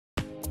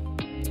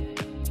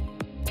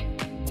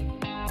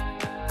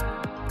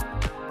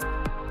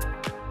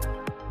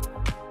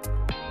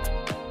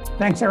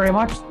Thanks very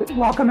much.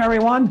 Welcome,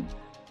 everyone,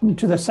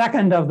 to the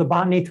second of the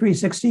Botany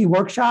 360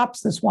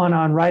 workshops, this one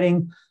on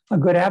writing a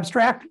good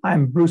abstract.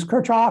 I'm Bruce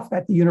Kirchhoff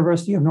at the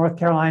University of North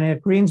Carolina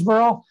at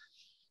Greensboro.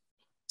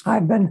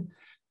 I've been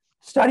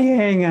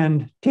studying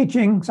and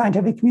teaching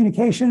scientific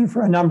communication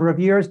for a number of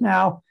years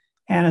now.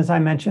 And as I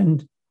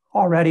mentioned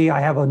already,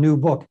 I have a new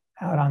book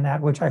out on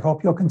that, which I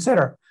hope you'll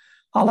consider.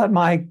 I'll let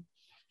my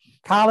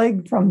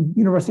colleague from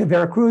University of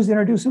Veracruz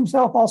introduce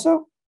himself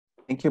also.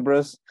 Thank you,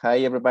 Bruce. Hi,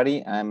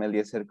 everybody. I'm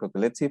Eliezer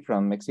Cocoletzi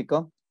from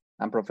Mexico.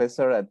 I'm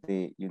professor at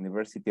the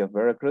University of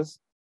Veracruz.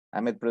 I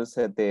met Bruce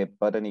at the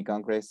Botany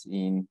Congress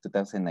in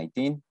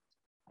 2019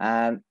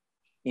 and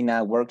in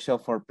a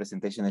workshop for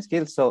presentation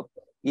skills. So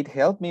it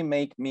helped me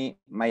make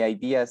my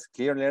ideas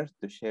clearer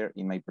to share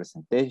in my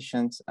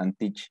presentations and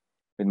teach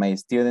with my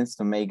students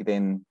to make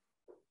them.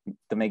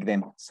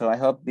 So I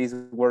hope this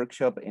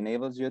workshop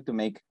enables you to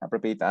make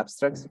appropriate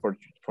abstracts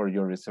for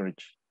your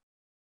research.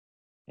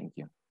 Thank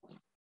you.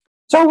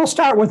 So we'll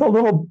start with a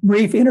little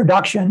brief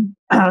introduction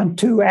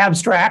to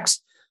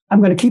abstracts.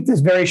 I'm going to keep this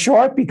very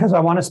short because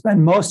I want to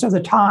spend most of the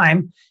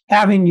time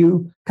having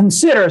you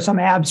consider some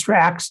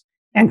abstracts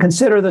and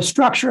consider the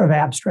structure of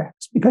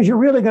abstracts, because you're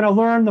really going to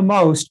learn the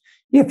most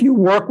if you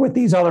work with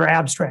these other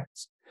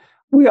abstracts.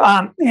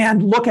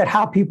 And look at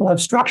how people have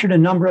structured a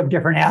number of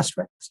different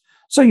abstracts.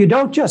 So you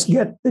don't just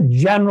get the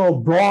general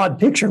broad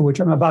picture,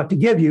 which I'm about to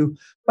give you,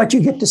 but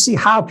you get to see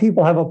how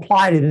people have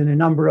applied it in a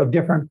number of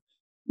different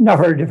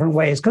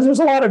ways, because there's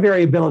a lot of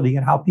variability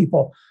in how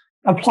people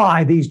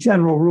apply these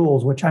general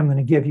rules, which I'm going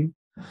to give you.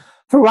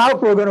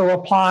 Throughout, we're going to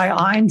apply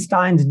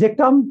Einstein's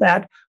dictum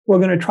that we're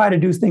going to try to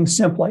do things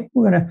simply.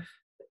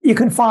 You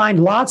can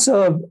find lots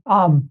of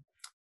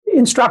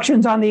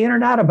instructions on the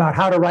internet about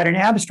how to write an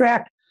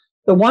abstract.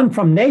 The one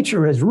from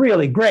Nature is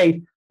really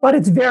great, but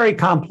it's very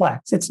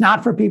complex. It's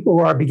not for people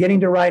who are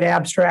beginning to write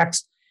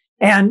abstracts.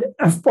 And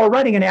for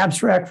writing an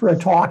abstract for a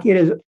talk, it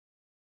is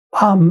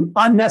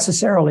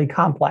unnecessarily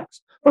complex.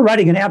 For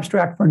writing an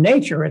abstract for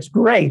Nature, it's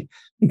great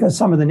because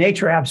some of the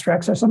Nature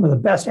abstracts are some of the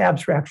best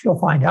abstracts you'll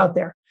find out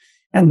there.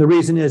 And the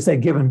reason is they've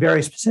given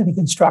very specific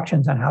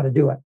instructions on how to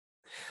do it.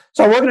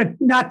 So we're going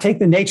to not take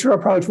the Nature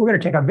approach. We're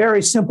going to take a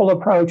very simple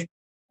approach,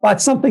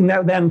 but something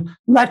that then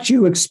lets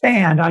you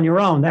expand on your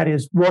own. That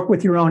is, work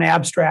with your own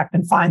abstract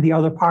and find the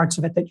other parts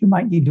of it that you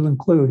might need to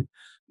include.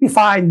 We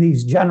find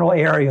these general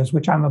areas,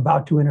 which I'm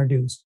about to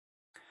introduce.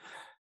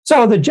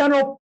 So the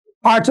general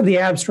parts of the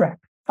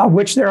abstract, of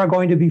which there are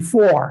going to be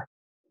 4,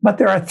 but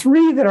there are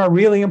 3 that are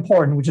really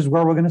important, which is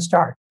where we're going to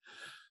start.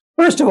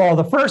 First of all,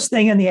 the first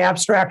thing in the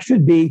abstract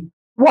should be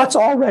what's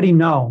already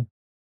known.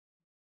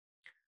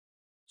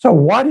 So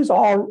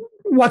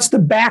what's the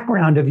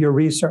background of your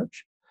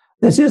research?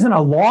 This isn't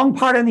a long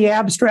part in the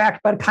abstract,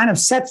 but it kind of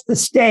sets the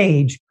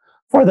stage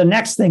for the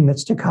next thing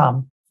that's to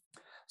come.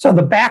 So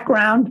the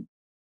background,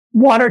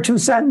 1 or 2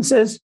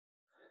 sentences,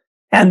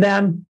 and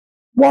then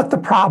what the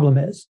problem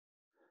is.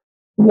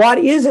 What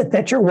is it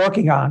that you're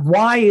working on?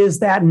 Why is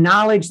that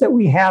knowledge that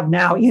we have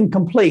now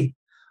incomplete?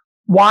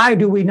 Why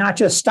do we not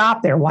just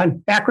stop there? Why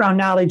background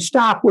knowledge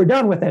stop? We're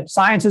done with it.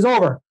 Science is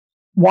over.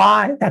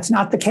 Why? That's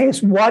not the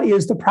case. What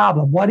is the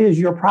problem? What is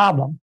your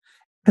problem?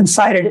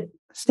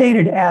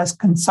 Stated as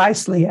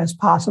concisely as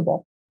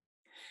possible.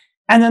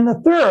 And then the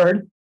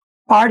third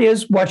part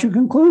is what your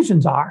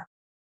conclusions are.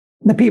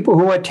 The people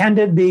who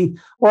attended the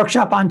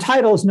workshop on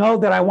titles know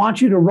that I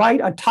want you to write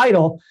a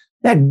title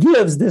that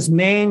gives this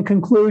main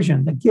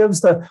conclusion, that gives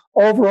the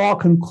overall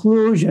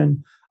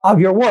conclusion of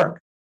your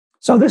work.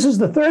 So this is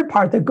the third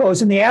part that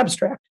goes in the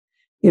abstract.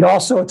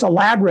 It's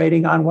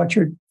elaborating on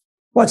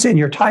what's in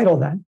your title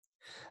then.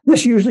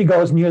 This usually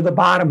goes near the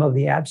bottom of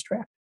the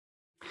abstract.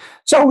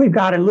 So we've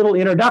got a little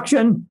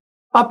introduction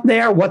up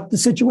there, what the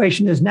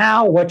situation is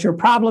now, what your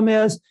problem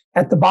is.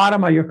 At the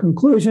bottom are your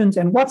conclusions,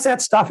 and what's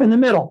that stuff in the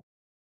middle?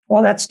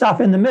 Well, that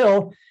stuff in the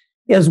middle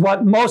is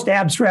what most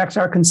abstracts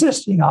are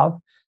consisting of.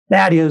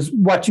 That is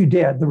what you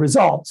did, the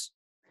results.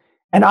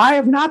 And I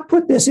have not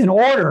put this in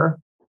order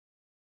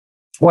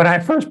when I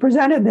first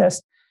presented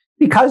this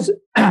because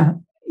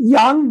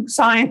young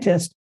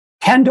scientists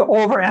tend to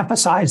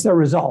overemphasize their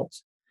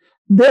results.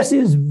 This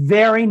is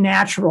very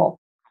natural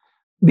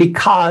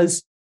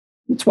because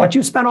it's what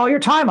you spent all your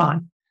time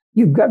on.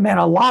 You've spent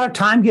a lot of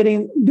time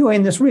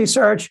doing this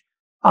research.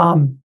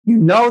 You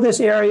know this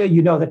area,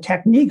 you know the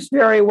techniques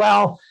very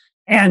well,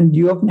 and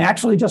you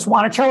naturally just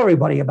want to tell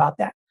everybody about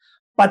that.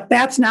 But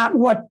that's not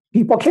what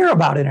people care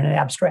about in an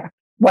abstract.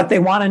 What they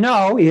want to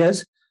know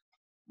is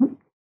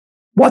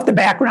what the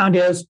background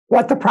is,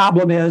 what the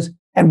problem is,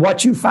 and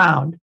what you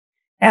found.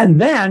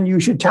 And then you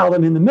should tell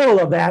them in the middle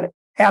of that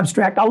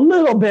abstract a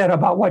little bit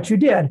about what you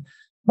did,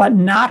 but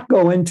not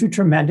go into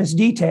tremendous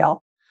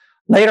detail.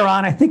 Later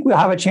on, I think we'll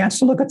have a chance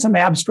to look at some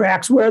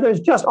abstracts where there's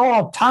just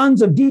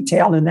tons of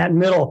detail in that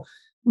middle,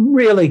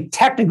 really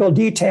technical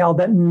detail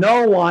that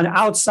no one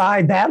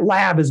outside that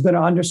lab is going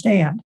to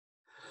understand.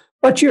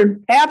 But your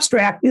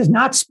abstract is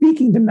not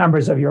speaking to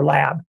members of your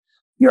lab.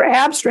 Your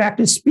abstract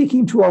is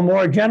speaking to a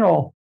more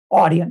general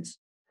audience.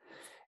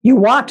 You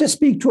want to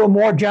speak to a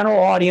more general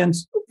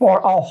audience for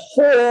a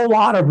whole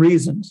lot of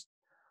reasons.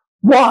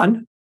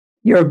 One,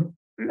 you're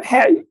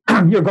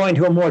going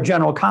to a more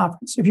general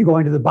conference if you're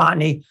going to the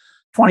Botany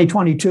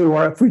 2022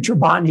 or future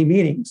Botany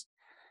meetings.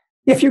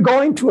 If you're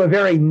going to a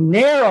very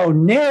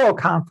narrow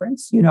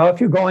conference, if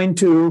you're going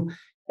to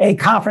a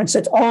conference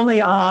that's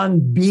only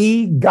on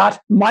bee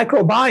gut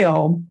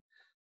microbiome,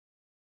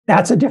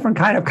 that's a different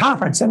kind of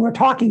conference than we're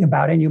talking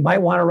about. And you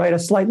might want to write a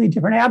slightly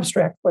different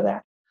abstract for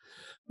that.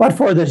 But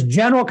for this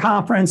general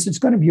conference, it's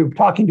going to be, you're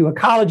talking to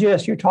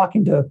ecologists, you're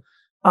talking to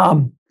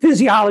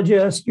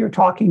physiologists, you're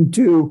talking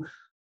to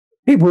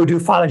people who do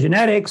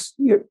phylogenetics,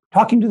 you're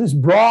talking to this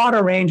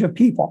broader range of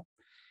people.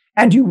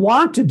 And you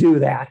want to do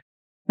that.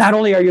 Not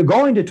only are you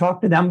going to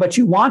talk to them, but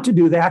you want to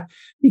do that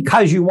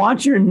because you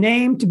want your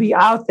name to be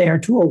out there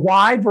to a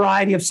wide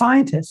variety of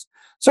scientists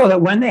so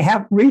that when they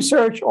have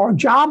research or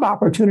job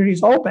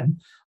opportunities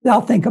open,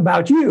 they'll think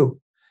about you.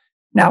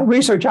 Now,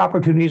 research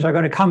opportunities are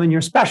going to come in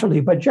your specialty,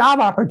 but job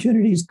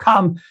opportunities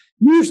come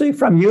usually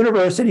from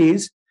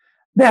universities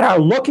that are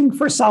looking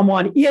for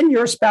someone in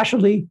your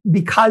specialty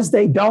because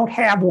they don't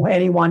have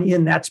anyone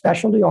in that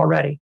specialty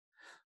already.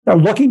 They're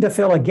looking to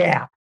fill a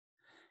gap.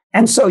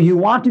 And so you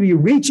want to be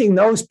reaching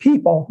those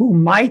people who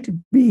might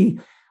be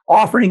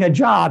offering a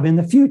job in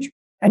the future,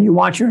 and you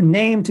want your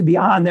name to be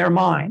on their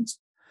minds.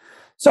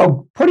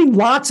 So putting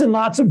lots and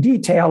lots of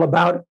detail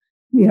about,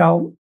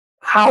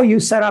 how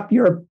you set up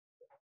your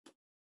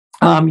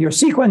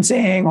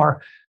sequencing,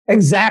 or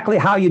exactly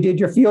how you did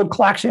your field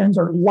collections,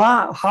 or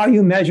how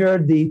you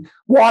measured the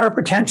water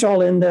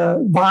potential in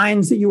the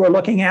vines that you were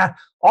looking at.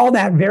 All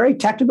that very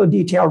technical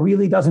detail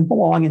really doesn't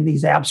belong in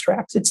these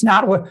abstracts. It's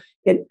not what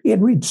it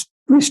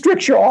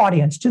restricts your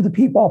audience to the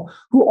people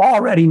who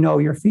already know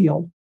your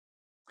field.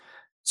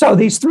 So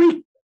these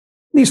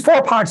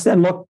 4 parts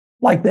then look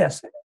like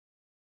this.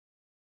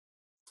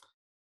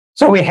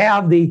 So we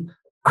have the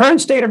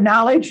current state of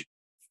knowledge,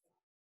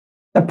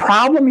 the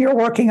problem you're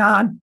working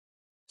on,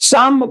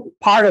 some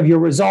part of your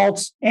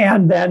results,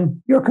 and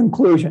then your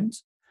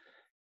conclusions.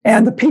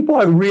 And the people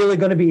are really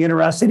going to be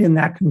interested in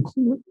that,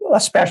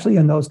 especially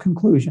in those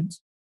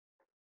conclusions.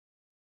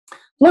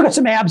 Look at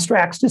some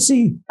abstracts to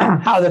see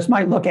how this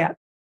might look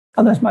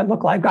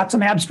like. Got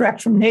some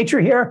abstracts from Nature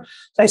here.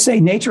 As I say,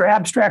 Nature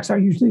abstracts are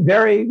usually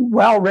very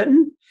well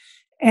written,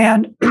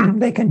 and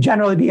they can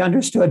generally be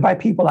understood by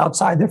people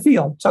outside their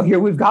field. So here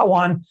we've got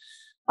one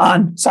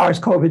on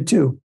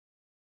SARS-CoV-2.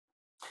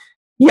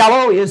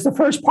 Yellow is the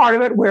first part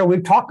of it where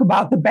we've talked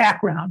about the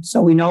background.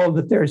 So we know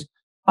that there's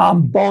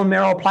bone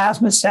marrow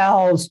plasma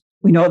cells.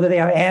 We know that they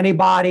have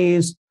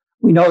antibodies.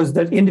 We know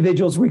that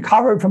individuals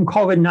recovered from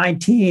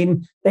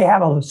COVID-19, they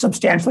have a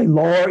substantially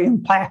lower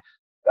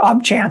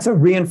chance of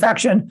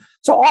reinfection.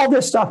 So all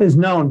this stuff is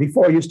known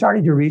before you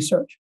started your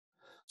research.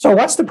 So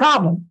what's the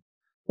problem?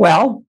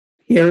 Well,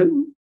 here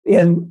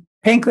in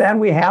pink, then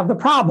we have the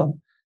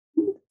problem.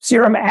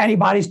 Serum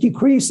antibodies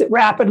decrease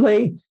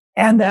rapidly,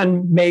 and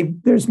then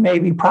there's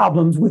maybe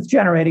problems with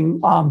generating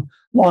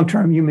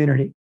long-term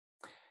immunity.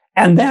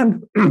 And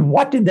then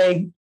what did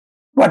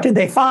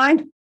they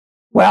find?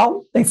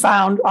 Well, they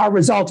found our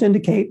results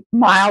indicate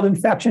mild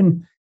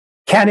infection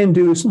can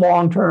induce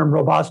long-term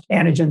robust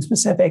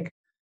antigen-specific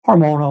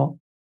hormonal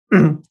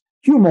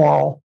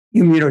humoral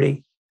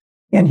immunity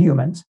in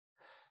humans.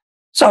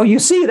 So you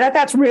see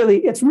it's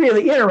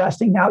really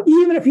interesting. Now,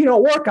 even if you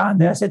don't work on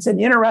this, it's an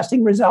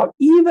interesting result,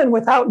 even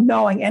without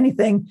knowing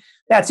anything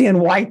that's in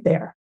white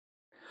there.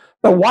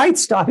 The white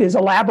stuff is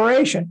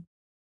elaboration.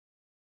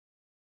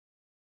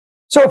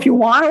 So if you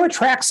want to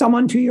attract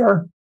someone to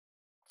your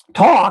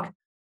talk,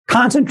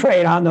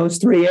 concentrate on those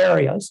 3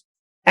 areas,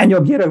 and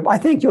I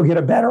think you'll get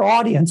a better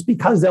audience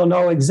because they'll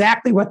know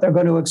exactly what they're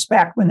going to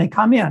expect when they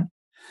come in.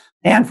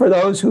 And for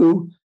those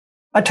who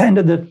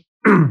attended the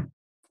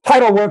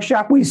title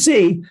workshop, we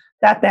see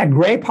that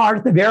gray part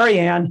at the very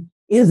end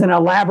is an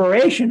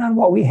elaboration on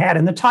what we had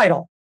in the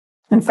title.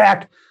 In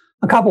fact,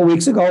 a couple of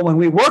weeks ago, when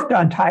we worked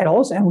on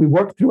titles and we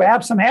worked through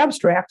some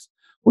abstracts,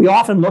 we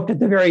often looked at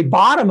the very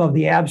bottom of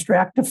the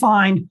abstract to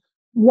find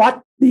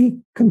what the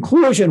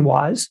conclusion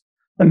was,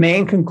 the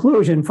main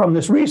conclusion from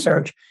this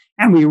research,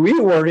 and we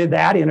reworded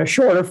that in a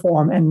shorter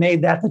form and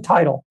made that the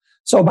title.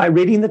 So by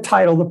reading the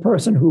title, the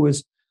person who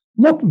is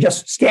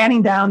just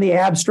scanning down the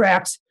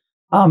abstracts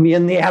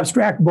in the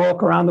abstract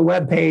book or on the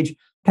web page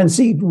can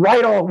see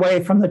right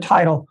away from the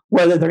title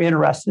whether they're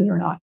interested or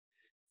not.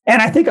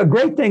 And I think a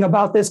great thing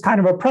about this kind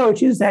of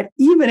approach is that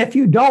even if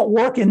you don't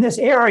work in this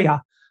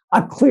area,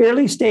 a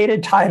clearly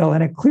stated title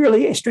and a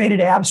clearly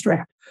stated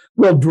abstract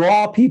will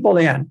draw people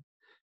in.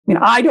 I mean,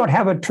 I don't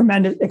have a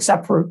tremendous,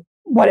 except for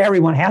what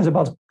everyone has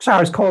about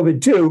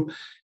SARS-CoV-2,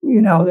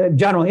 the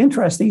general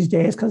interest these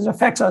days, because it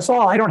affects us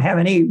all. I don't have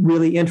any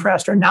really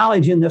interest or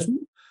knowledge in this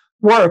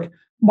work,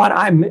 but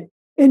I'm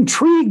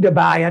intrigued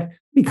by it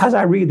because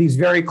I read these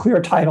very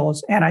clear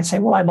titles and I say,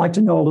 well, I'd like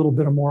to know a little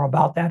bit more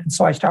about that. And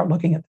so I start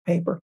looking at the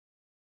paper.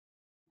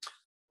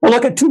 We'll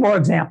look at 2 more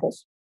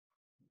examples.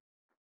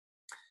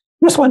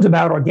 This one's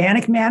about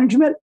organic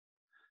management.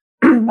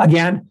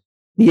 Again,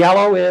 the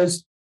yellow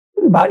is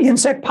about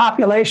insect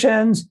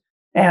populations,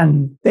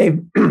 and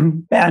they've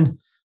been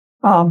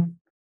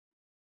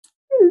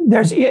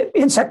there's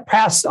insect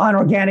pests on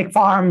organic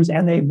farms,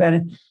 and they've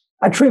been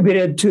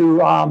attributed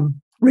to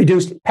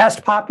reduced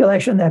pest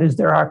population. That is,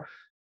 there are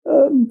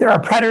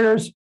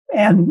predators,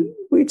 and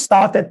it's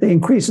thought that the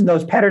increase in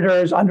those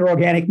predators under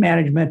organic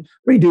management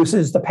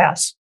reduces the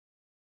pests.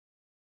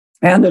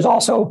 And there's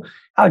also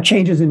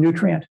changes in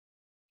nutrient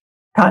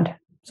content.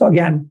 So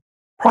again,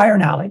 prior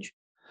knowledge.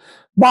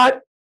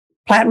 But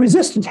plant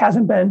resistance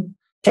hasn't been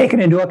taken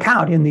into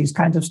account in these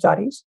kinds of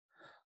studies.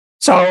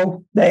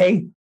 So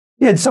they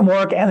did some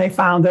work, and they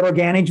found that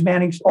organic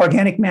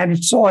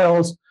managed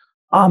soils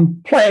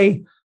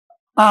play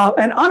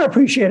an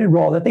unappreciated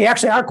role, that they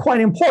actually are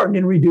quite important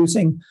in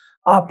reducing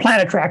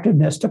plant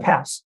attractiveness to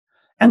pests.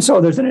 And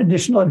so there's an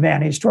additional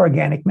advantage to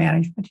organic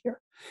management here.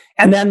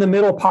 And then the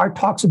middle part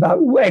talks about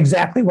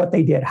exactly what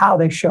they did, how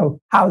they showed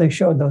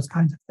those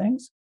kinds of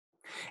things.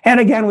 And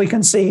again, we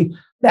can see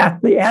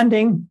that the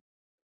ending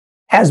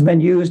has been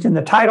used in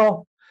the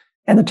title,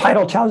 and the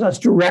title tells us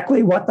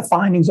directly what the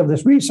findings of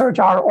this research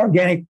are.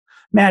 Organic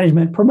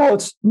management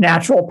promotes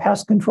natural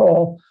pest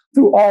control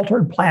through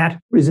altered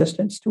plant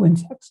resistance to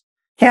insects.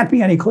 Can't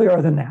be any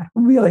clearer than that.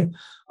 Really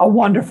a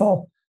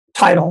wonderful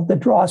title that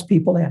draws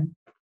people in.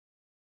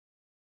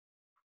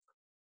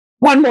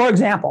 One more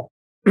example.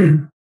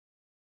 A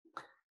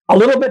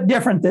little bit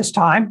different this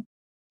time,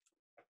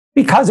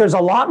 because there's a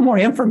lot more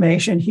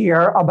information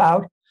here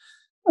about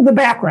the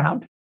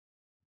background.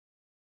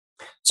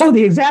 So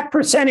the exact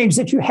percentage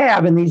that you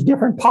have in these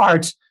different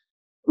parts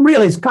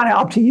really is kind of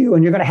up to you,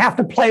 and you're going to have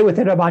to play with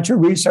it about your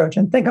research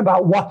and think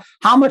about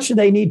how much do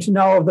they need to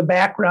know of the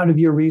background of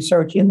your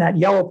research in that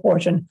yellow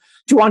portion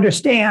to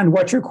understand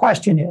what your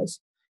question is.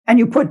 And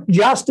you put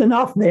just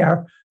enough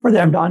there for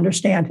them to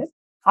understand it.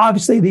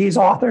 Obviously, these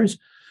authors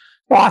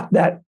thought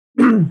that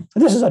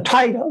this is a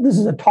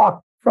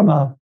talk from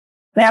an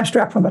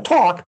abstract from a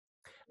talk.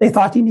 They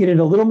thought they needed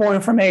a little more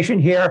information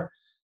here.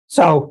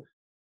 So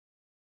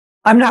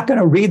I'm not going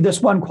to read this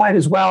one quite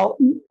as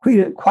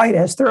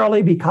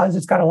thoroughly, because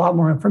it's got a lot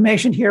more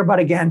information here. But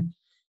again,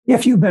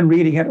 if you've been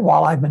reading it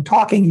while I've been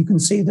talking, you can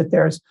see that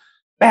there's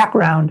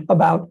background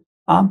about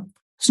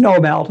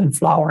snowmelt and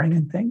flowering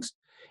and things.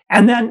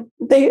 And then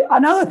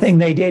another thing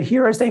they did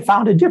here is they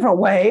found a different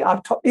way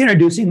of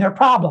introducing their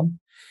problem.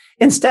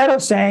 Instead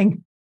of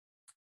saying,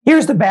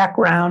 here's the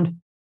background,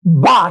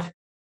 but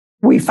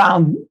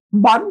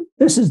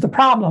this is the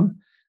problem,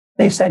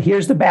 they said,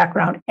 here's the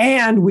background,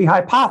 and we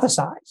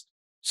hypothesized.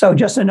 So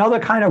just another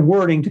kind of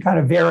wording to kind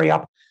of vary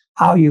up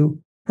how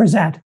you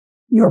present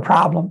your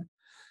problem.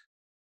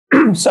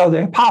 So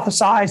they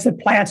hypothesized that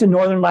plants in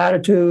northern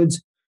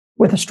latitudes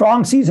with a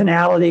strong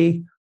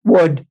seasonality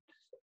would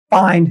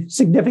find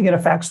significant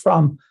effects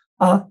from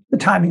the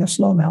timing of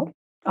snowmelt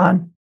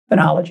on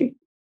phenology.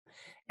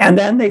 And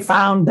then they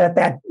found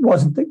that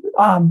wasn't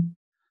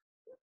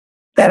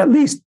that at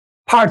least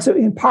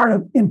in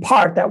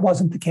part that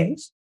wasn't the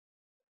case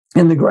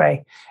in the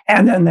gray.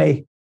 And then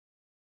they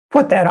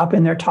put that up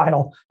in their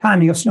title: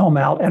 timing of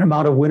snowmelt and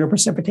amount of winter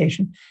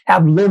precipitation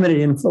have limited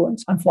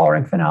influence on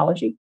flowering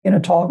phenology in a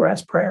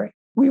tallgrass prairie.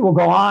 We will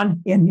go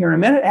on in here in a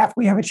minute after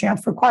we have a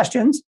chance for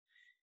questions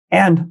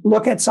and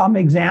look at some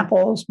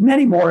examples,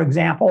 many more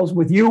examples,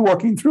 with you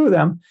working through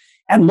them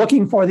and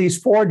looking for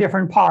these 4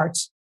 different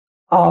parts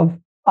of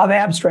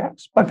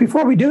abstracts. But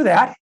before we do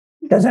that,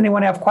 does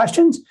anyone have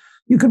questions?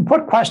 You can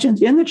put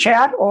questions in the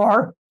chat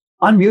or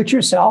unmute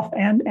yourself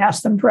and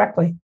ask them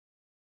directly.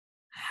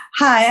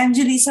 Hi, I'm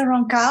Julissa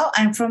Roncal.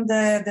 I'm from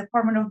the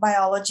Department of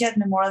Biology at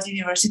Memorial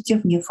University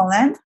of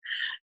Newfoundland.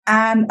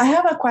 And I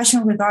have a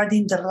question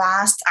regarding the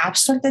last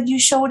abstract that you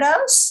showed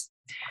us.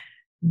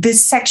 The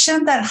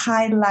section that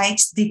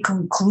highlights the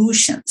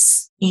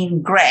conclusions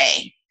in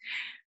gray.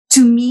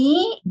 To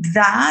me,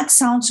 that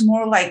sounds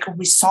more like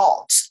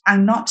results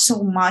and not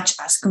so much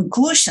as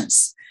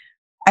conclusions.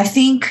 I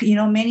think,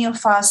 many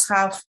of us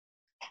have,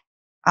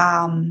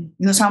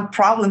 some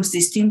problems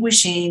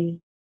distinguishing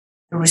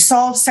the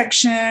results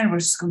section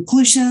versus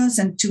conclusions.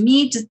 And to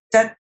me,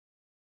 that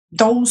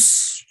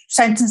those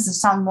sentences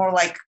sound more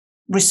like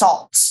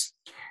results.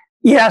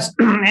 Yes,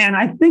 and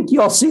I think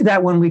you'll see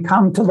that when we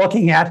come to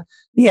looking at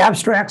the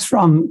abstracts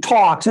from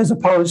talks as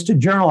opposed to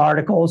journal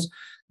articles,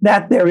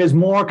 that there is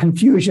more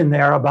confusion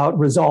there about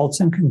results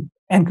and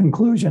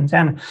conclusions.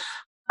 And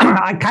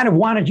I kind of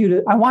want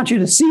you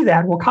to see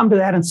that. We'll come to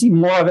that and see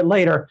more of it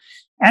later.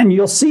 And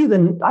you'll see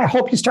I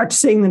hope you start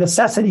seeing the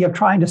necessity of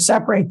trying to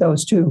separate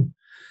those two.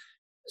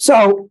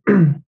 So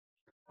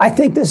I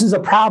think this is a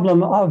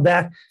problem of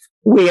that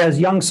we as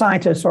young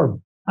scientists, or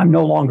I'm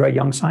no longer a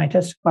young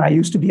scientist, but I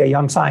used to be a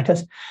young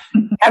scientist,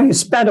 having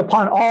spent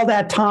upon all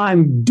that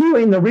time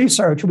doing the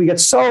research, we get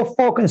so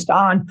focused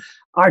on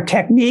our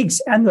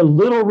techniques and the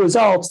little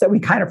results that we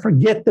kind of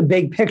forget the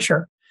big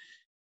picture.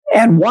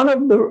 And one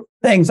of the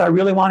things I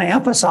really want to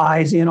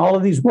emphasize in all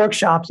of these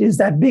workshops is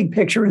that big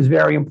picture is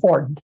very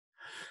important.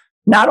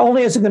 Not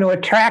only is it going to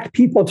attract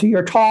people to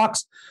your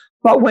talks,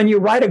 but when you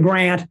write a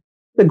grant,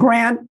 the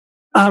grant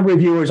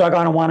reviewers are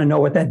going to want to know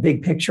what that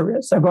big picture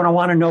is. They're going to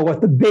want to know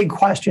what the big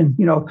question,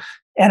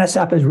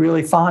 NSF is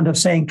really fond of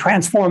saying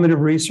transformative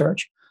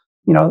research.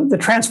 The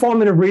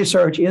transformative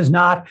research is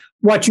not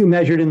what you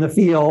measured in the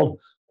field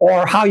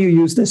or how you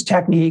use this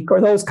technique or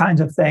those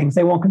kinds of things.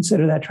 They won't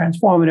consider that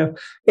transformative.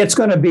 It's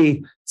going to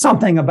be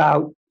something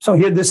about, so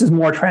here, this is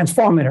more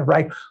transformative,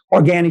 right?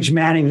 Organic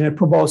management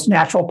promotes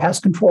natural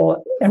pest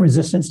control and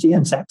resistance to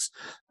insects.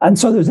 And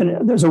so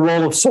there's a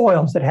role of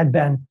soils that had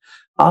been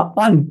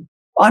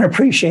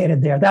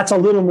unappreciated there. That's a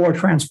little more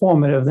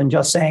transformative than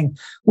just saying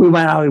we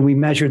went out and we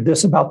measured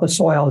this about the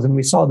soils and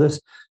we saw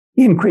this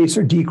increase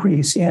or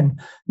decrease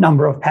in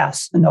number of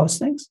pests and those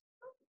things.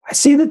 I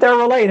see that they're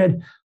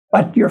related,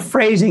 but you're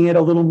phrasing it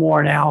a little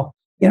more now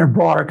in a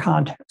broader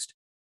context.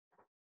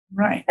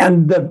 Right.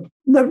 And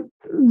the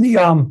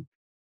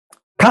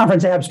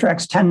conference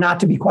abstracts tend not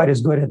to be quite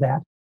as good at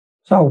that.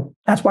 So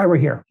that's why we're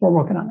here. We're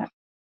working on that.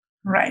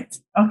 Right.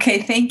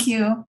 Okay. Thank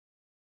you.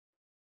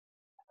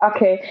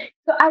 Okay.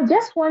 So I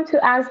just want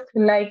to ask,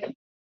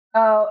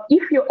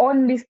 if you're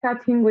only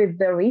starting with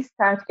the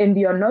research and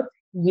you're not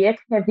yet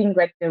having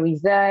the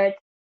result,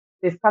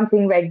 there's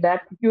something like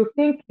that, do you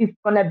think it's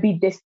going to be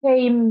the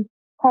same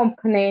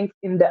components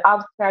in the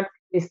abstract,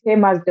 the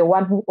same as the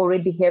one who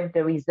already have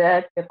the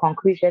result, the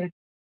conclusion,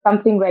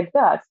 something like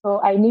that?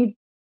 So I need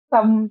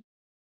some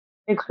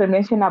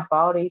explanation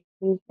about it,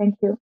 please. Thank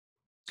you.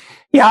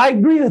 Yeah, I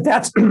agree that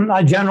that's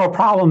a general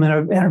problem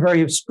and a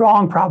very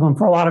strong problem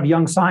for a lot of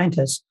young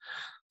scientists.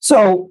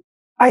 So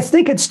I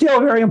think it's still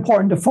very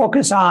important to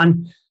focus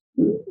on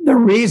the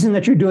reason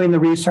that you're doing the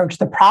research,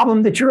 the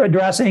problem that you're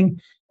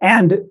addressing,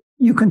 and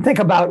you can think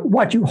about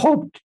what you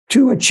hope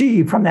to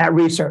achieve from that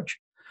research.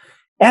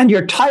 And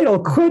your title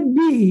could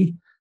be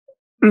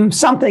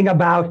something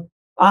about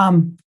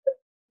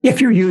if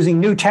you're using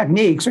new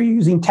techniques or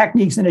using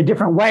techniques in a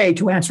different way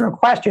to answer a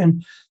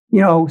question,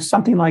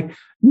 something like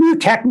new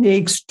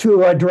techniques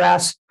to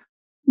address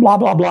blah,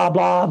 blah, blah,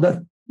 blah,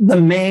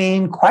 the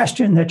main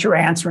question that you're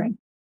answering.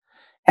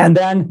 And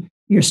then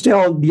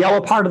the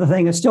yellow part of the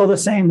thing is still the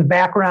same. The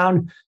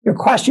background, your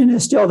question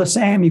is still the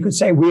same. You could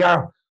say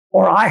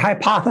I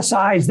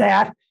hypothesize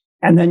that.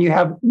 And then you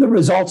have the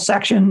results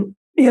section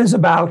is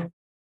about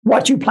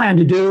what you plan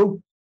to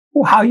do,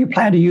 how you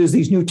plan to use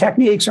these new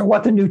techniques or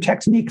what the new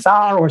techniques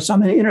are, or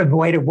some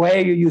innovative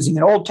way you're using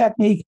an old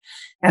technique.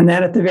 And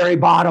then at the very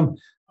bottom,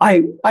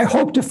 I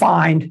hope to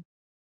find,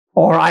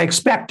 or I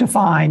expect to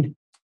find.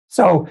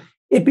 So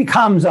it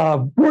becomes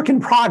a work in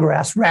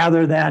progress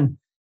rather than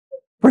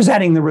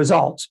presenting the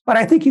results. But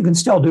I think you can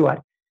still do it.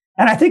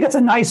 And I think it's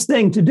a nice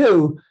thing to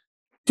do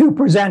to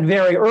present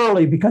very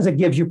early because it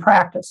gives you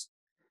practice.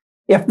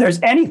 If there's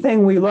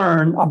anything we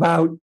learn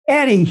about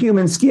any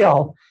human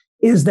skill,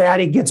 is that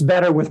it gets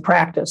better with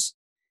practice.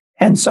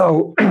 And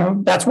so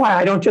that's why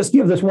I don't just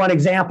give this one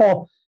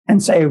example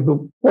and say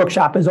the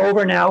workshop is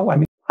over now. I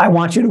mean, I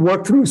want you to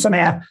work through some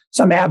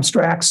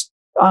abstracts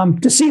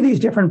to see these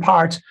different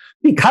parts,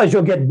 because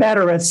you'll get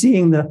better at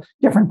seeing the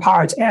different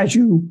parts as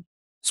you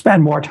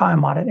spend more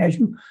time on it, as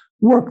you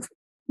work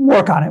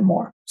on it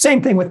more.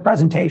 Same thing with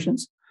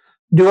presentations.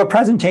 Do a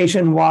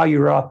presentation while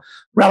you're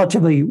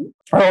relatively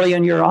early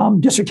in your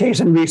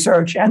dissertation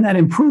research, and then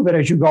improve it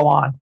as you go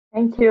on.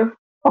 Thank you.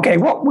 Okay,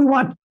 what we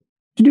want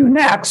to do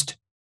next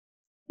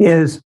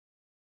is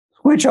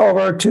switch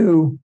over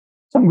to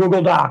some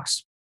Google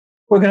Docs.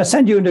 We're going to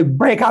send you into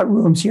breakout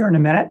rooms here in a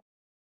minute.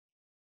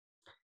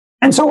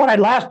 And so what I'd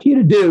ask you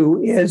to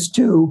do is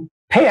to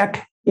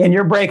pick in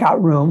your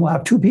breakout room, we'll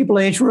have 2 people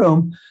in each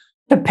room,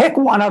 to pick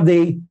one of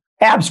the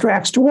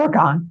abstracts to work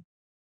on.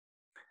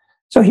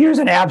 So here's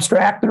an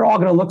abstract. They're all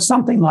going to look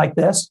something like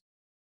this.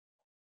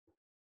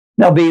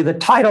 There'll be the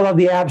title of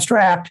the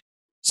abstract,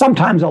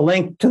 sometimes a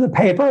link to the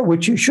paper,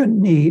 which you shouldn't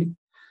need,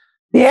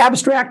 the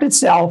abstract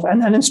itself,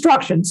 and then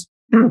instructions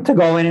to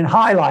go in and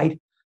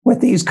highlight with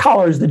these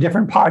colors the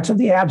different parts of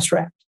the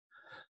abstract.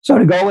 So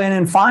to go in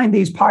and find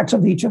these parts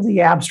of each of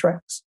the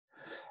abstracts.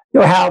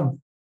 You'll have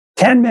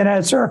 10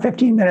 minutes or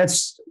 15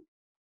 minutes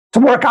to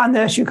work on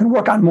this. You can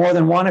work on more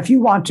than one if you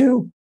want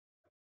to.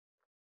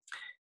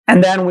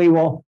 And then we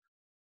will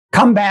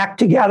come back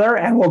together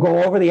and we'll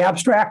go over the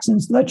abstracts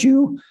and let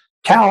you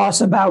tell us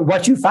about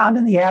what you found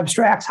in the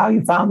abstracts, how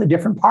you found the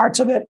different parts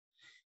of it,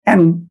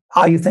 and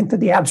how you think that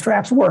the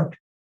abstracts worked.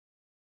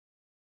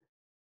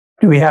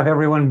 Do we have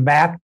everyone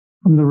back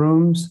from the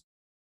rooms?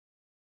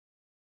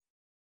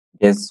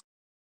 Yes.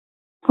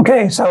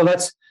 Okay, so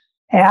let's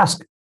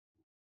ask if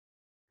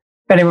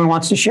anyone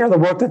wants to share the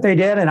work that they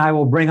did, and I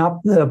will bring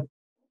up the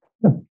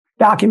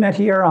document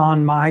here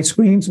on my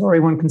screen so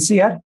everyone can see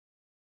it.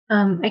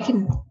 I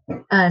can.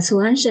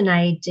 Solange and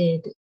I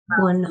did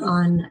one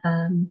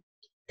on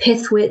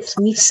pith width,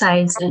 leaf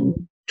size,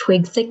 and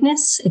twig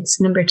thickness. It's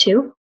number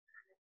 2.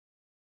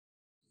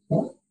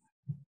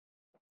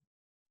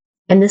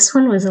 And this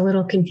one was a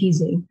little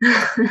confusing.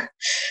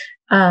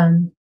 But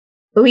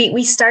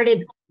we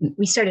started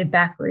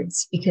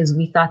backwards because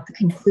we thought the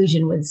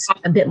conclusion was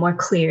a bit more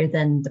clear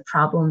than the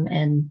problem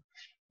and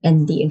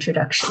the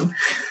introduction.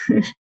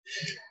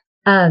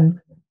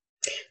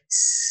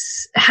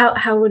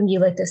 how would you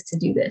like us to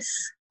do this?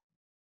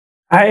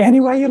 Any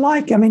way you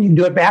like. I mean, you can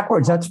do it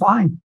backwards. That's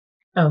fine.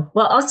 Oh,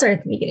 well, I'll start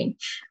at the beginning.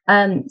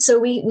 So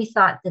we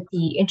thought that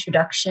the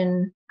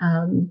introduction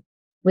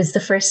was the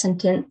first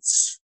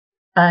sentence.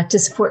 To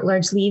support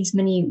large leaves,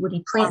 many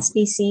woody plant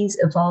species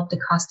evolved a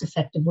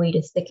cost-effective way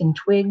to thicken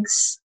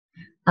twigs.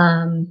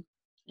 And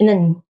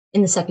then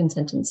in the second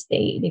sentence,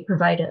 they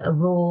provide a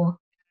rule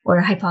or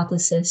a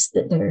hypothesis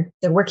that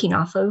they're working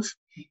off of.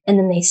 And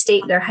then they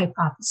state their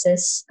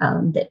hypothesis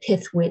that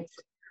pith width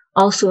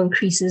also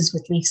increases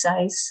with leaf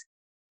size,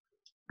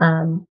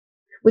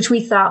 which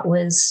we thought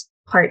was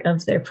part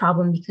of their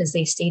problem because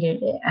they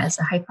stated it as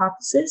a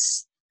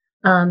hypothesis.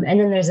 And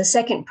then there's a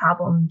second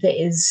problem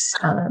that is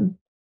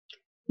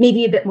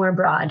maybe a bit more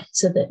broad.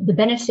 So the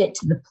benefit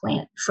to the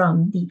plant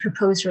from the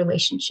proposed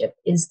relationship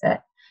is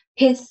that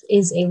pith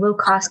is a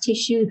low-cost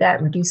tissue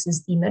that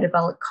reduces the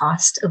metabolic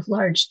cost of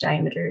large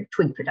diameter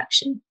twig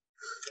production.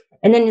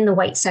 And then in the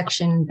white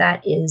section,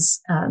 that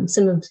is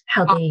some of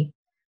how they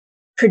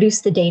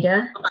produce the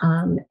data,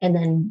 and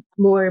then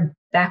more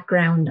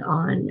background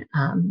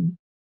on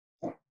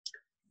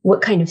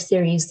what kind of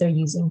theories they're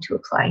using to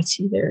apply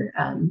to their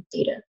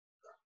data.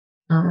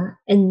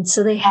 And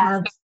so they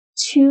have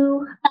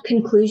two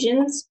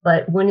conclusions,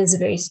 but one is a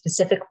very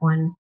specific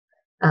one,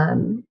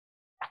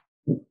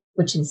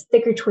 which is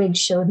thicker twigs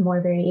showed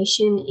more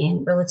variation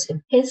in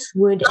relative pith,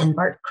 wood, and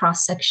bark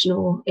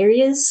cross-sectional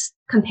areas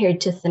compared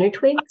to thinner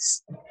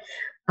twigs.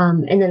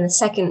 And then the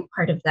second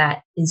part of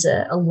that is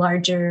a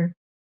larger,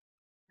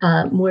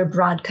 more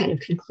broad kind of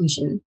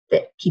conclusion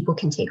that people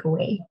can take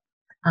away.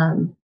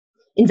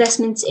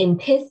 Investments in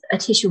pith, a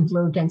tissue of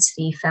low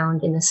density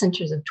found in the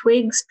centers of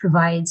twigs,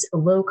 provides a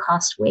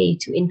low-cost way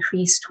to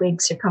increase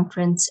twig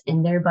circumference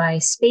and thereby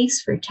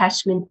space for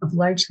attachment of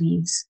large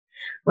leaves,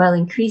 while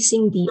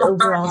increasing the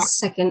overall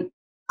second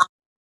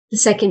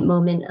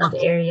moment of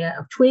area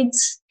of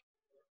twigs,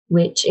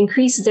 which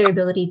increases their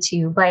ability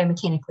to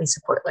biomechanically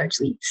support large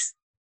leaves.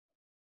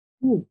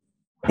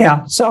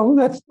 Yeah, so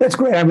that's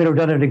great. I would have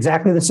done it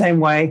exactly the same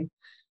way.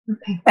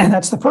 Okay. And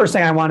that's the first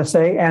thing I want to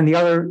say. And the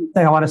other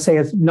thing I want to say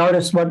is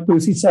notice what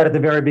Lucy said at the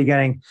very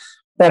beginning,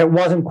 that it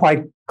wasn't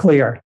quite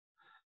clear.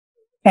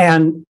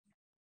 And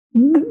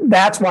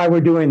that's why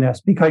we're doing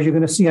this, because you're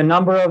going to see a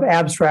number of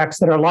abstracts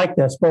that are like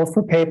this, both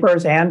for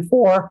papers and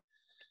for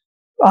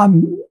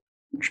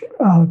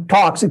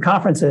talks at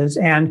conferences.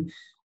 And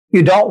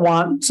you don't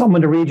want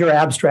someone to read your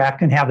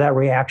abstract and have that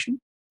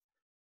reaction.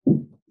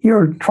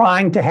 You're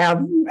trying to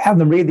have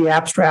them read the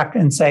abstract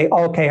and say,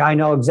 okay, I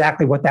know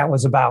exactly what that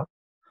was about.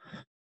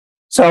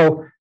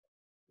 So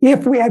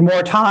if we had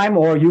more time,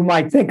 or you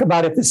might think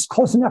about if this is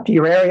close enough to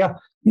your area,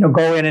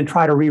 go in and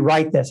try to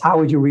rewrite this. How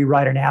would you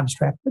rewrite an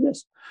abstract for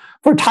this?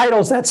 For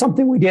titles, that's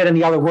something we did in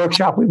the other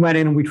workshop. We went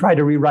in and we tried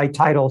to rewrite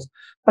titles,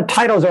 but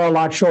titles are a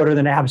lot shorter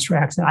than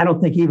abstracts. And I don't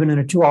think even in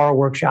a 2-hour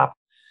workshop,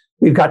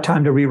 we've got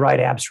time to rewrite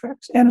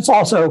abstracts. And it's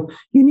also,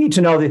 you need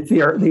to know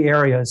the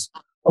areas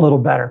a little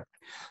better.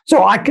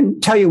 So I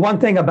can tell you one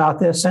thing about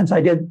this, since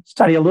I did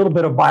study a little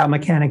bit of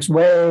biomechanics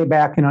way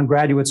back in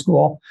undergraduate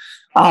school.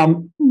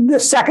 The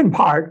second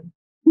part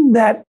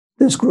that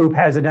this group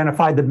has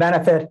identified, the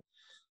benefit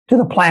to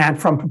the plant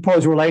from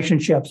proposed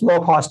relationships,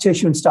 low-cost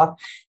tissue and stuff,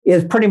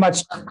 is pretty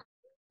much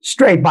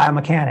straight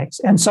biomechanics.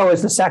 And so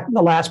is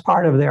the last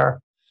part of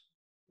their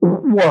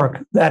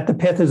work, that the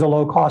pith is a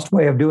low-cost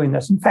way of doing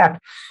this. In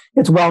fact,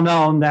 it's well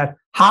known that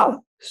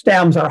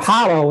stems are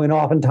hollow, and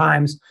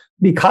oftentimes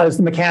because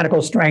the mechanical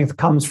strength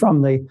comes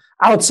from the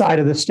outside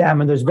of the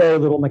stem, and there's very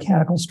little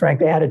mechanical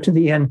strength added to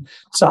the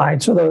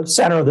inside. So the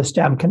center of the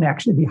stem can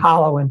actually be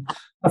hollow and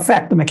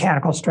affect the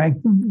mechanical strength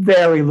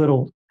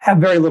have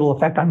very little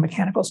effect on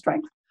mechanical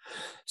strength.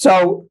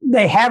 So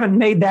they haven't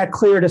made that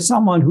clear to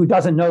someone who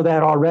doesn't know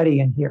that already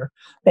in here.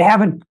 They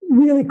haven't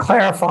really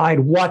clarified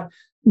what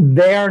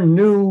their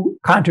new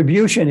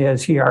contribution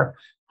is here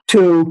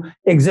to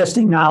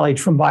existing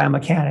knowledge from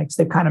biomechanics.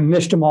 They've kind of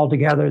mished them all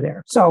together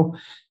there. So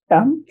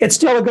it's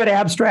still a good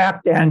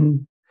abstract,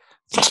 and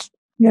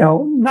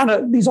none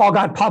of these all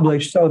got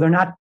published, so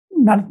they're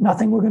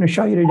nothing we're going to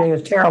show you today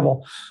is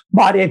terrible,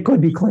 but it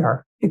could be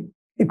clear.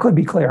 It could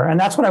be clear, and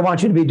that's what I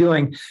want you to be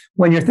doing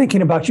when you're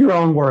thinking about your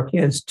own work,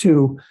 is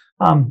to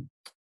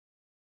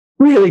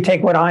really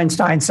take what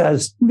Einstein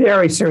says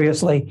very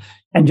seriously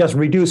and just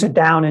reduce it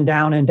down and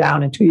down and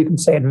down until you can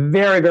say it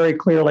very, very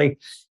clearly,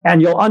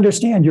 and you'll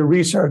understand your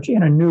research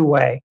in a new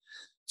way.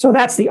 So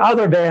that's the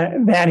other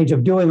advantage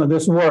of doing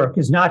this work,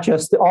 is not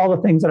just all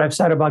the things that I've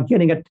said about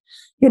getting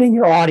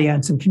your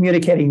audience and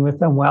communicating with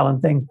them well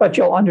and things, but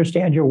you'll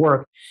understand your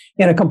work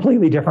in a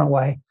completely different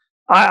way.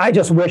 I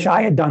just wish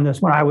I had done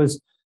this when I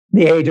was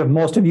the age of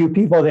most of you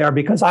people there,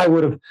 because I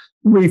would have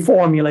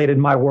reformulated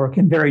my work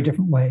in very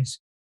different ways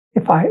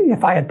if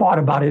I had thought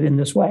about it in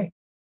this way.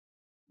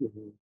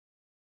 Mm-hmm.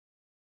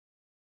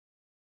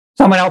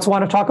 Someone else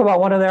want to talk about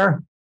one of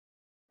their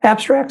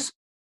abstracts?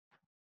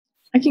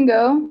 I can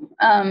go.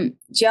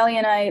 Jelly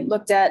and I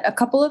looked at a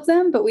couple of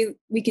them, but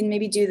we can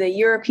maybe do the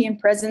European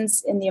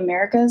presence in the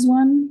Americas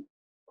one.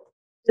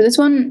 So this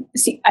one,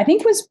 I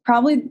think was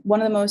probably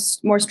one of the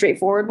more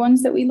straightforward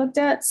ones that we looked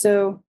at.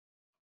 So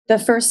the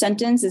first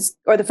sentence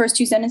or the first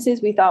two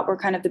sentences we thought were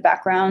kind of the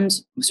background,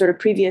 sort of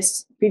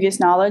previous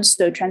knowledge.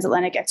 So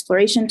transatlantic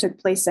exploration took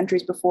place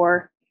centuries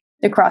before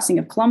the crossing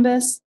of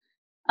Columbus.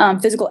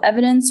 Physical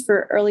evidence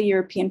for early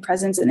European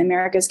presence in the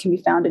Americas can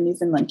be found in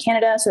Newfoundland,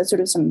 Canada. So that's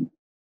sort of some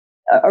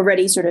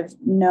already sort of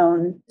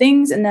known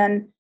things. And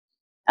then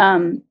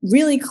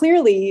really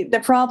clearly,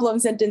 the problem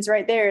sentence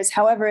right there is,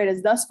 however, it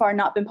has thus far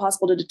not been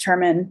possible to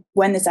determine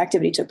when this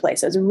activity took place.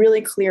 So it's a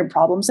really clear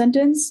problem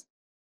sentence.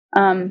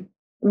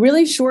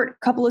 Really short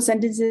couple of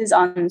sentences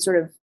on sort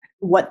of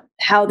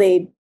how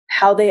they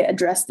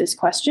address this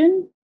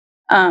question,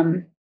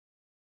 and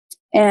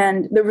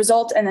the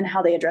result, and then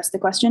how they address the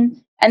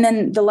question. And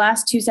then the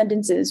last two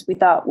sentences we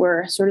thought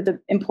were sort of the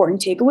important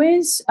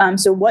takeaways.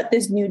 So what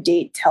this new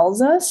date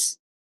tells us.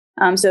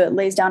 So it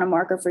lays down a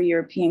marker for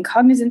European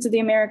cognizance of the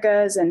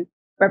Americas and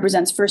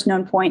represents first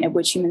known point at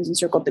which humans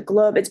encircled the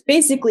globe. It's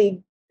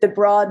basically the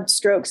broad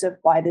strokes of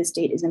why this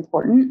date is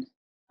important.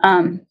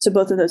 So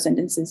both of those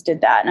sentences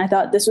did that. And I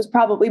thought this was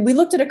probably, we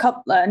looked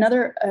at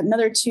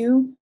another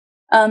two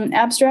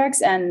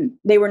abstracts, and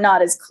they were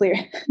not as clear,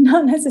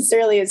 not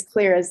necessarily as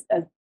clear as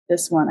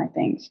this one, I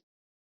think.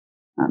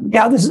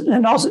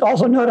 And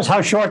also notice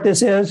how short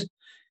this is.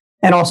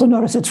 And also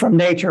notice it's from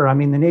Nature. I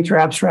mean, the Nature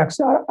abstracts,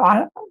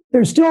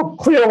 there's still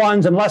clear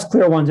ones and less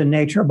clear ones in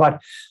Nature, but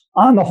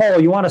on the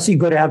whole, you want to see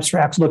good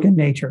abstracts, look in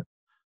Nature.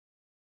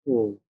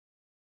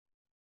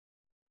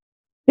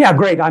 Yeah,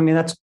 great. I mean,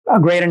 that's a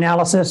great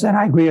analysis, and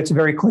I agree it's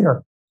very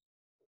clear.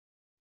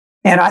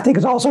 And I think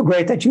it's also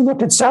great that you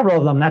looked at several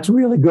of them. That's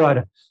really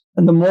good.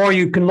 And the more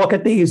you can look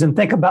at these and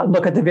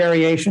look at the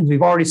variations,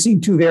 we've already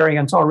seen 2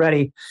 variants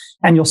already,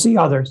 and you'll see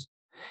others.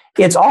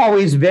 It's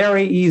always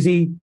very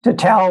easy to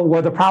tell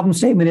where the problem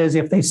statement is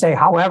if they say,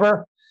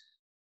 however.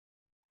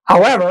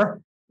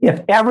 However,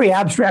 if every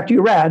abstract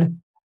you read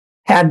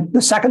had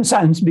the second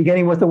sentence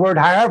beginning with the word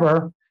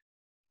however,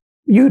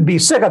 you'd be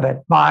sick of it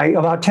by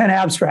about 10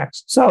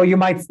 abstracts. So you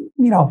might,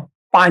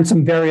 find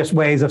some various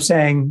ways of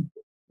saying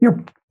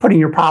you're putting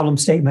your problem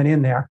statement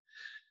in there.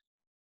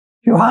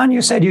 Johan,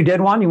 you said you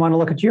did one. You want to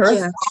look at yours?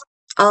 Yeah.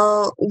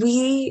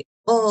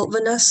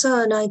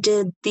 Vanessa and I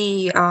did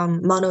the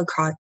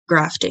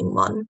monografting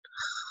one.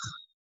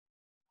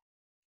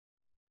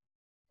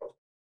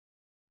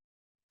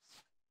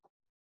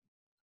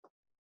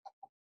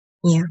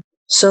 Yeah.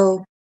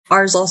 So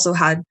ours also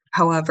had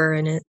however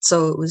in it.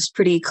 So it was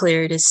pretty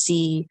clear to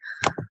see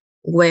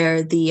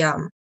where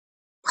the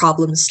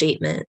problem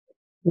statement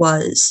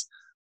was.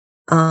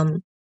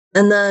 And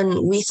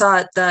then we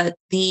thought that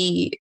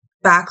the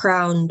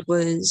background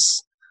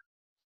was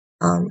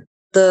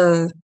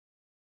the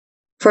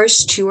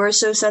first 2 or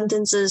so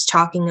sentences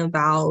talking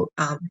about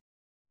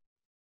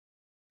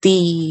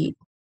the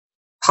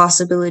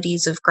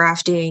possibilities of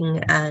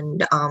grafting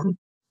and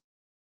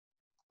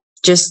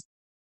just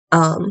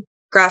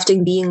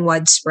grafting being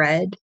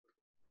widespread.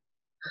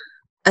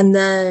 And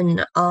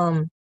then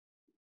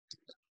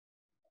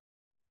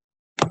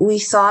we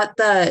thought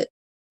that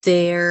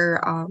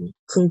their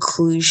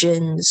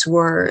conclusions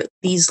were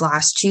these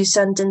last 2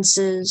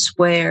 sentences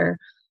where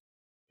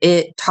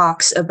it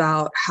talks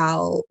about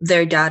how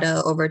their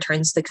data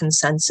overturns the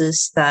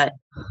consensus that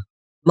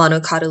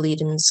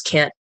monocotyledons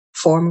can't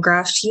form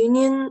graft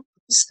unions,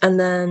 and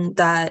then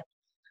that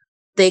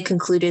they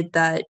concluded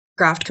that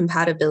graft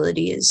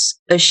compatibility is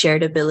a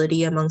shared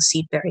ability among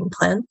seed-bearing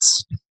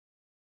plants.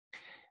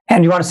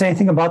 And you want to say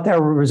anything about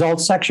their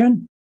results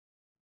section?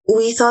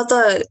 We thought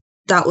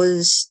that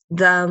was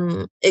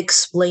them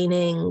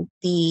explaining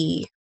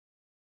the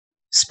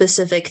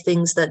specific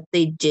things that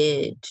they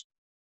did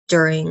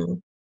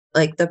during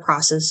the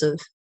process of,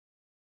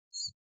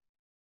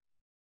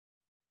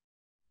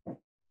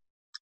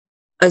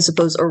 I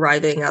suppose,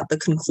 arriving at the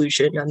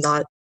conclusion. I'm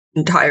not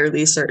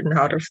entirely certain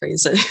how to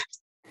phrase it.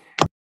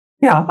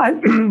 Yeah,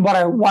 what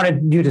I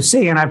wanted you to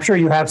see, and I'm sure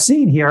you have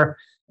seen here,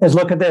 is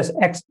look at this,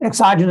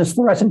 exogenous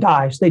fluorescent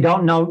dyes. They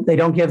don't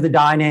give the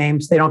dye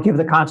names, they don't give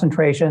the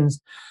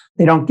concentrations,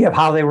 they don't give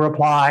how they were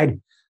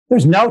applied.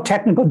 There's no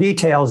technical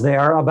details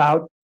there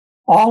about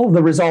all of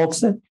the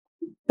results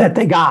that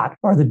they got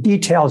or the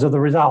details of the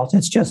results.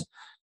 It's just,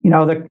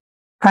 the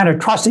kind of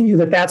trusting you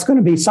that that's going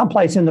to be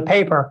someplace in the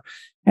paper.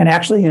 And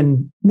actually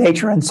in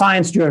Nature and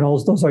Science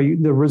journals,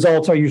 the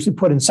results are usually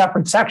put in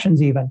separate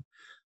sections even,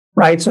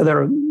 right? So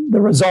the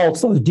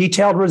results, those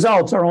detailed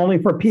results are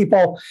only for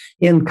people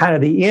in kind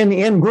of the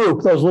in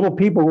group, those little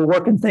people who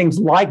work in things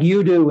like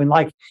you do and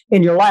like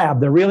in your lab.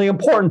 They're really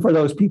important for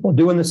those people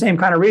doing the same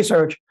kind of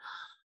research.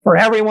 For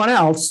everyone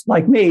else,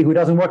 like me, who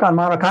doesn't work on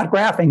monocot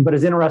grafting but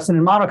is interested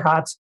in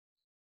monocots,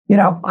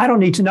 I don't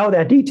need to know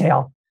that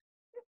detail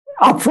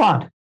up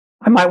front.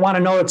 I might want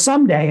to know it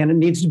someday, and it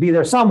needs to be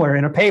there somewhere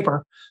in a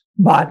paper,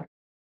 but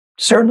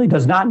certainly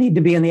does not need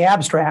to be in the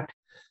abstract.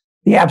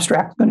 The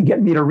abstract is going to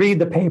get me to read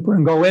the paper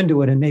and go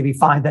into it and maybe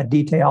find that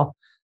detail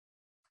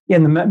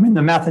in the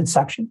method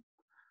section.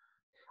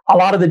 A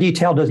lot of the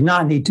detail does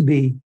not need to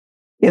be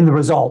in the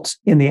results,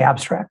 in the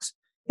abstracts.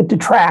 it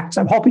detracts.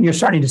 I'm hoping you're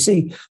starting to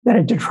see that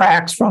it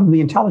detracts from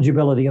the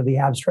intelligibility of the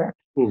abstract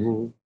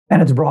and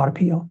its broad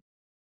appeal.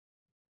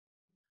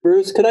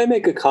 Bruce, could I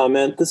make a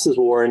comment? This is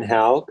Warren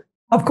Hauk.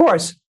 Of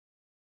course.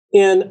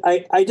 And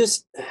I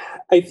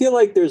feel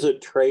like there's a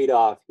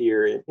trade-off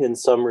here in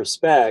some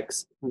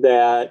respects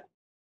that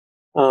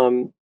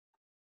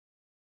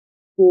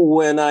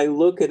when I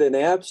look at an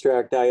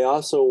abstract, I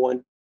also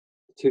want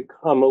to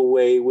come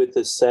away with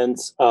a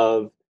sense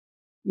of,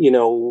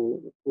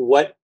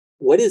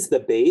 what is the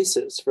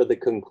basis for the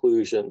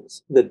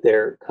conclusions that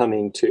they're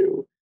coming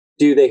to?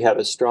 Do they have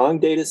a strong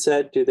data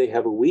set? Do they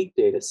have a weak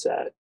data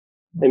set?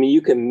 I mean,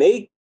 you can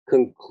make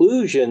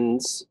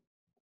conclusions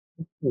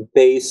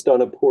based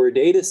on a poor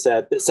data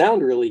set that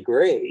sound really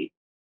great.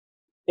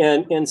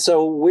 And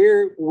so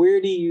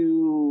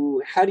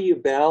how do you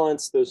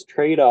balance those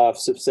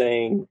trade-offs of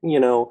saying,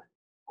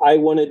 I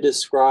want to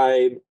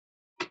describe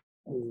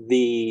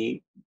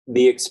the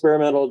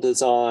experimental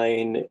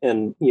design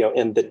and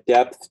the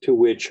depth to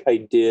which I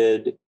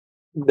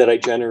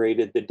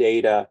generated the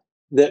data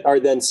that are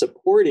then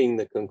supporting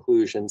the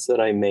conclusions that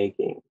I'm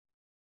making?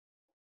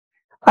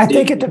 I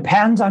think it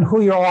depends on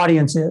who your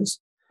audience is.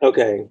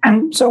 Okay.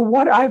 And so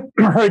what I've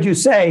heard you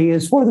say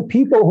is for the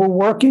people who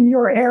work in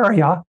your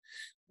area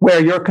where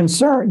you're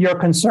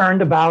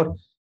concerned about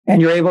and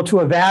you're able to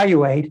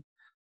evaluate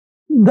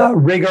the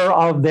rigor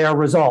of their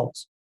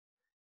results.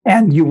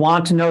 And you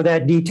want to know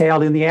that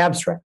detailed in the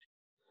abstract.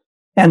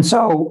 And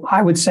so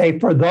I would say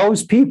for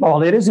those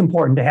people, it is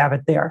important to have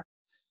it there.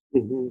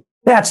 Mm-hmm.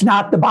 That's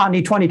not the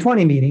Botany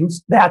 2020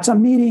 meetings. That's a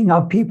meeting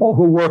of people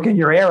who work in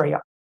your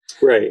area.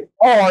 Right.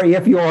 Or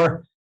if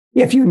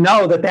you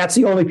know that that's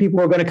the only people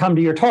who are going to come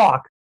to your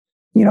talk,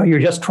 you're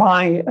just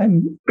trying.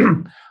 And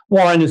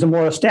Warren is a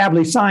more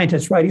established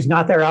scientist, right? He's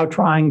not there out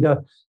trying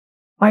to,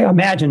 I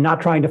imagine,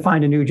 not trying to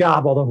find a new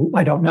job, although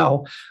I don't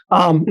know.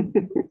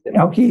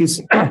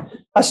 He's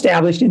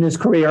established in his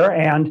career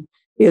and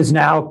is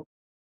now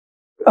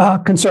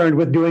concerned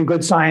with doing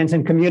good science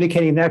and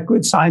communicating that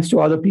good science to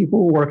other people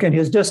who work in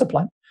his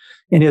discipline,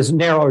 in his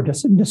narrow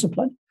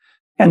discipline.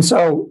 And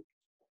so,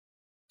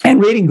 and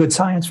reading good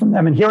science from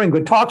them and hearing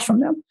good talks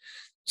from them.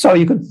 So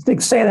you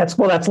could say that's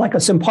like a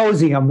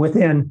symposium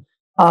within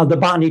the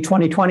Botany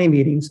 2020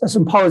 meetings, a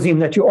symposium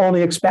that you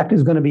only expect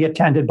is going to be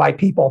attended by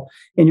people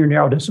in your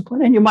narrow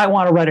discipline. And you might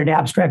want to write an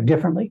abstract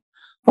differently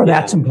for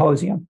that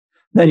symposium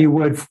than you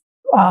would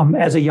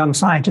as a young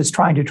scientist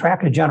trying to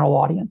attract a general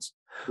audience,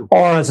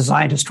 or as a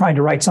scientist trying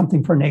to write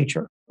something for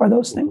Nature, or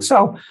those things.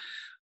 So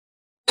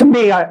to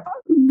me,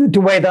 the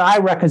way that I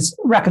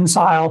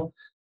reconcile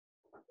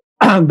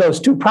those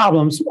two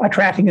problems,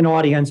 attracting an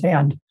audience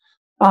and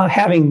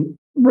having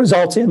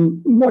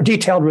more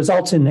detailed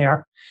results in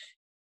there,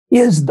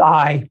 is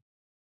I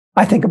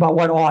think about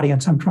what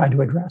audience I'm trying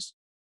to address.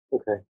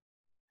 Okay.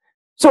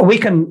 So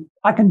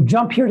I can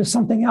jump here to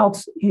something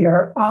else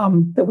here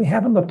that we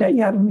haven't looked at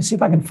yet. Let me see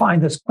if I can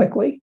find this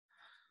quickly.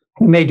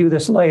 We may do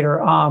this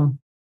later.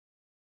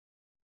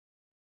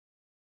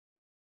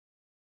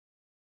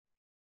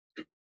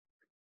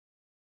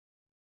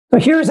 So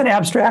here's an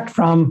abstract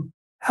from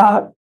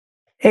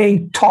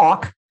a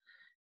talk.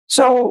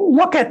 So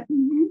look at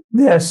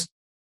this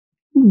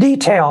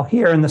detail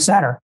here in the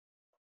center.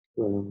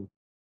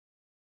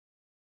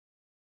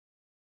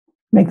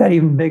 Make that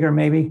even bigger,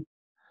 maybe.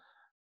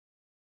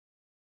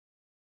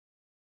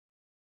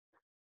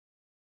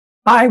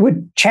 I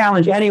would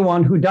challenge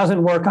anyone who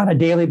doesn't work on a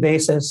daily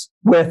basis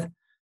with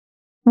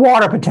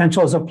water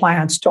potentials of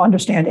plants to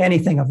understand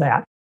anything of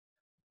that.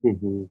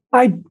 Mm-hmm.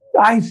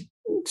 I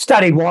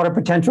studied water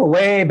potential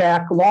way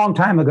back a long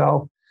time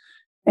ago,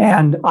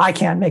 and I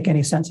can't make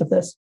any sense of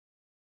this.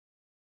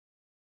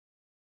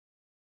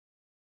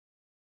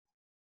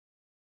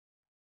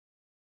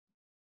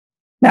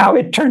 Now,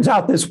 it turns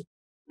out this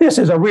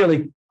is a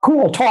really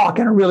cool talk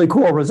and a really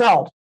cool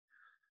result.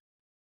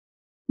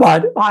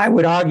 But I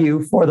would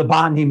argue for the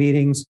botany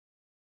meetings,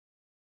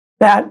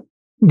 that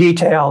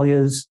detail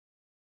is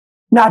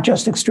not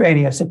just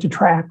extraneous, it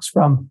detracts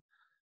from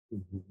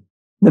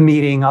the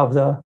meeting of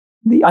the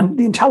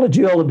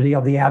intelligibility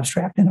of the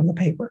abstract and of the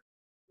paper.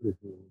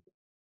 Mm-hmm.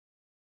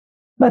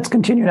 Let's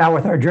continue now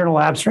with our journal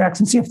abstracts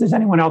and see if there's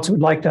anyone else who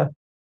would like to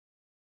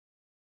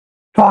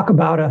talk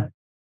about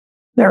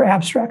their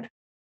abstract.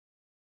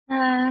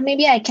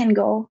 Maybe I can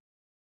go.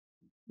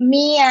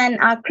 Me and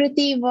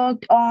Akriti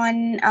worked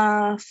on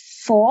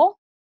 4.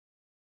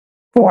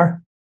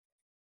 4.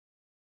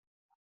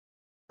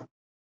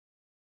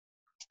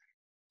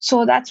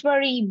 So that's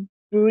very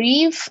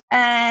brief,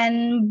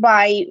 and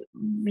by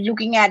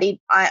looking at it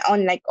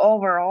on like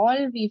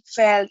overall, we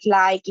felt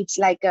like it's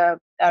like a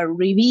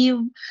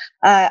review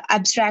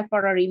abstract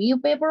for a review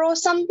paper or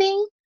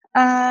something.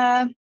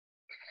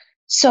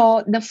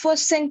 So the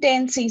first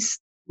sentence is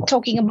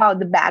talking about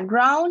the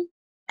background,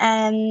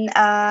 and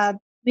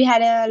we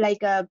had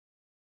a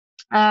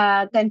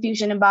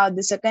confusion about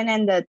the second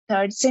and the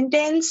third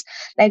sentence,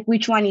 like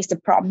which one is the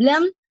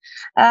problem.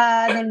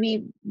 Then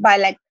we, by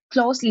like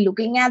closely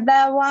looking at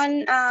that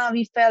one,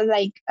 we felt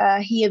like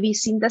here we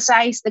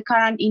synthesize the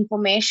current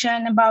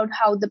information about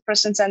how the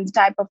presence and the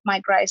type of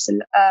mycorrhizal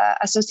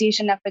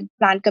association affect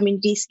plant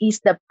communities is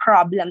the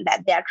problem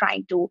that they're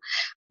trying to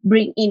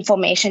bring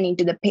information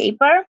into the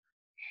paper.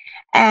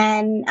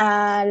 And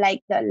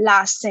like the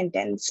last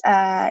sentence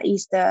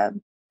is the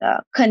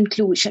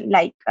conclusion,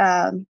 like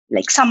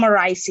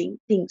summarizing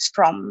things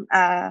from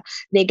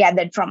they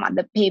gathered from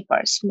other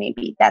papers.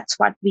 Maybe that's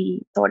what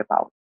we thought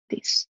about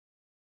this.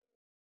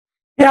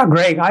 Yeah,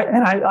 great.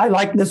 I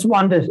like this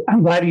one.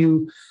 I'm glad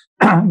you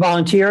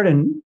volunteered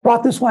and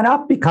brought this one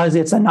up because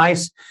it's a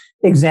nice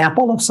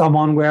example of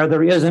someone where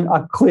there isn't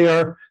a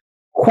clear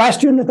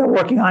question that they're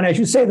working on. As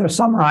you say, they're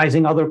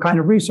summarizing other kind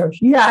of research.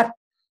 Yet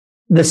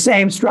the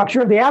same structure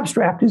of the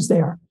abstract is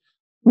there.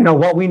 You know,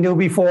 what we knew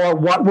before,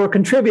 what we're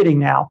contributing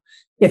now.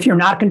 If you're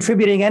not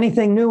contributing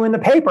anything new in the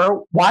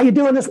paper, why are you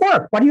doing this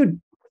work?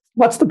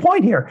 What's the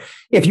point here?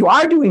 If you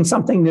are doing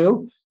something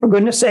new, for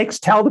goodness sakes,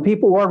 tell the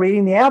people who are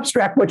reading the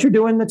abstract what you're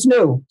doing that's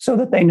new so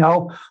that they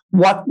know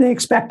what they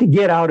expect to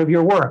get out of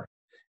your work.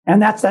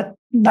 And that's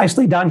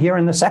nicely done here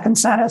in the second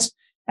sentence.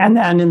 And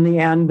then in the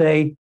end,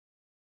 in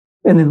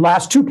the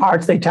last two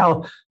parts, they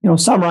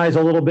summarize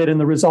a little bit in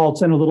the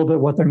results and a little bit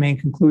what their main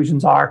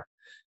conclusions are.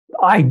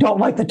 I don't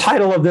like the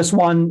title of this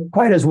one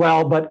quite as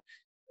well, but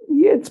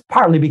it's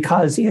partly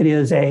because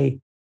it's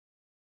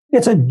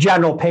a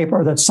general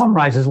paper that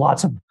summarizes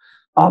lots of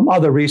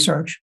other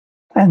research.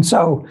 And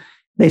so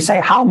they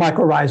say how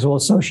mycorrhizal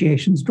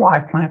associations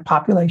drive plant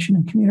population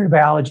and community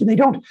biology. They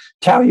don't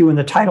tell you in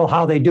the title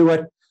how they do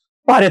it,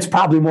 but it's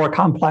probably more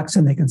complex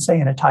than they can say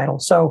in a title.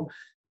 So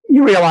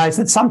you realize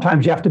that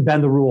sometimes you have to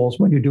bend the rules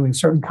when you're doing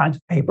certain kinds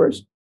of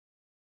papers.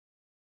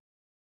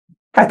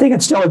 I think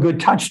it's still a good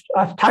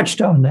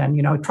touchstone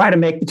then, try to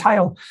make the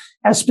title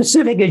as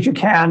specific as you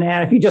can.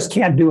 And if you just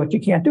can't do it, you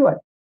can't do it.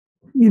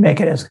 You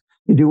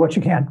do what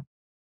you can.